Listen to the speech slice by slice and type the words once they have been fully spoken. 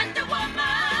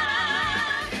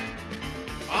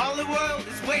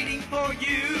waiting for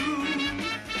you.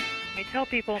 I tell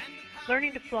people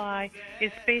learning to fly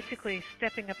is basically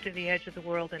stepping up to the edge of the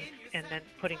world and then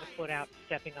putting a foot out,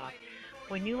 stepping off.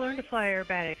 When you learn to fly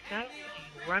aerobatics, not only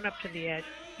do you run up to the edge,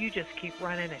 you just keep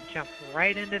running and jump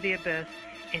right into the abyss,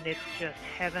 and it's just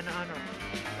heaven on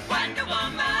earth. Wonder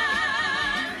Woman!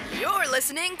 You're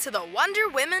listening to the Wonder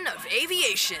Women of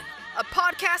Aviation, a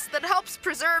podcast that helps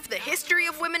preserve the history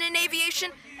of women in aviation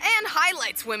and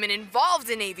highlights women involved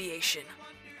in aviation.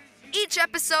 Each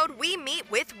episode, we meet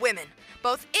with women,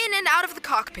 both in and out of the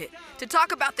cockpit, to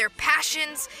talk about their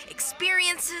passions,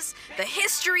 experiences, the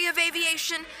history of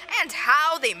aviation, and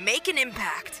how they make an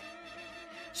impact.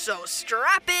 So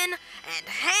strap in and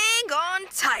hang on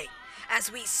tight as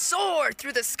we soar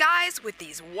through the skies with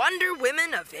these Wonder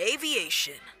Women of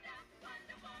Aviation.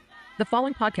 The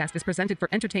following podcast is presented for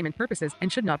entertainment purposes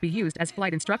and should not be used as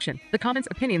flight instruction. The comments,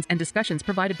 opinions, and discussions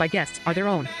provided by guests are their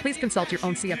own. Please consult your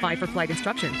own CFI for flight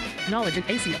instruction, knowledge, and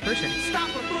ACF version. Stop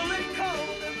a bullet cold.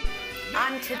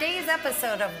 On today's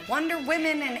episode of Wonder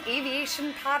Women in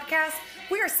Aviation podcast,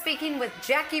 we are speaking with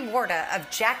Jackie Warda of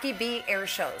Jackie B Air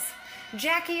Shows.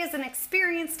 Jackie is an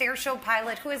experienced airshow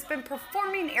pilot who has been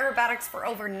performing aerobatics for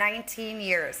over 19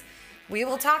 years. We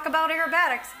will talk about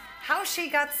aerobatics, how she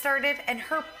got started, and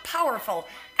her powerful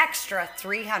Extra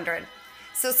 300.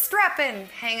 So strap in,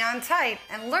 hang on tight,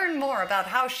 and learn more about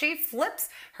how she flips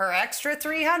her Extra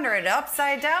 300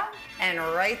 upside down and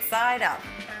right side up.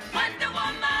 Wonder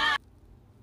Woman!